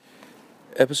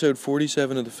Episode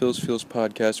 47 of the Phil's Feels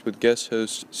podcast with guest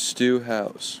host Stu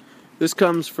House. This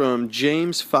comes from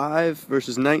James 5,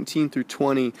 verses 19 through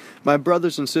 20. My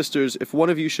brothers and sisters, if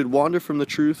one of you should wander from the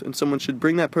truth and someone should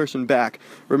bring that person back,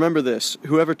 remember this: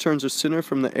 whoever turns a sinner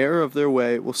from the error of their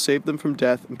way will save them from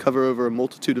death and cover over a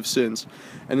multitude of sins.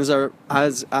 And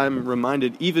as I'm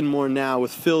reminded even more now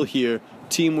with Phil here,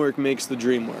 teamwork makes the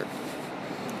dream work.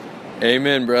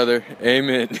 Amen, brother.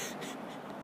 Amen.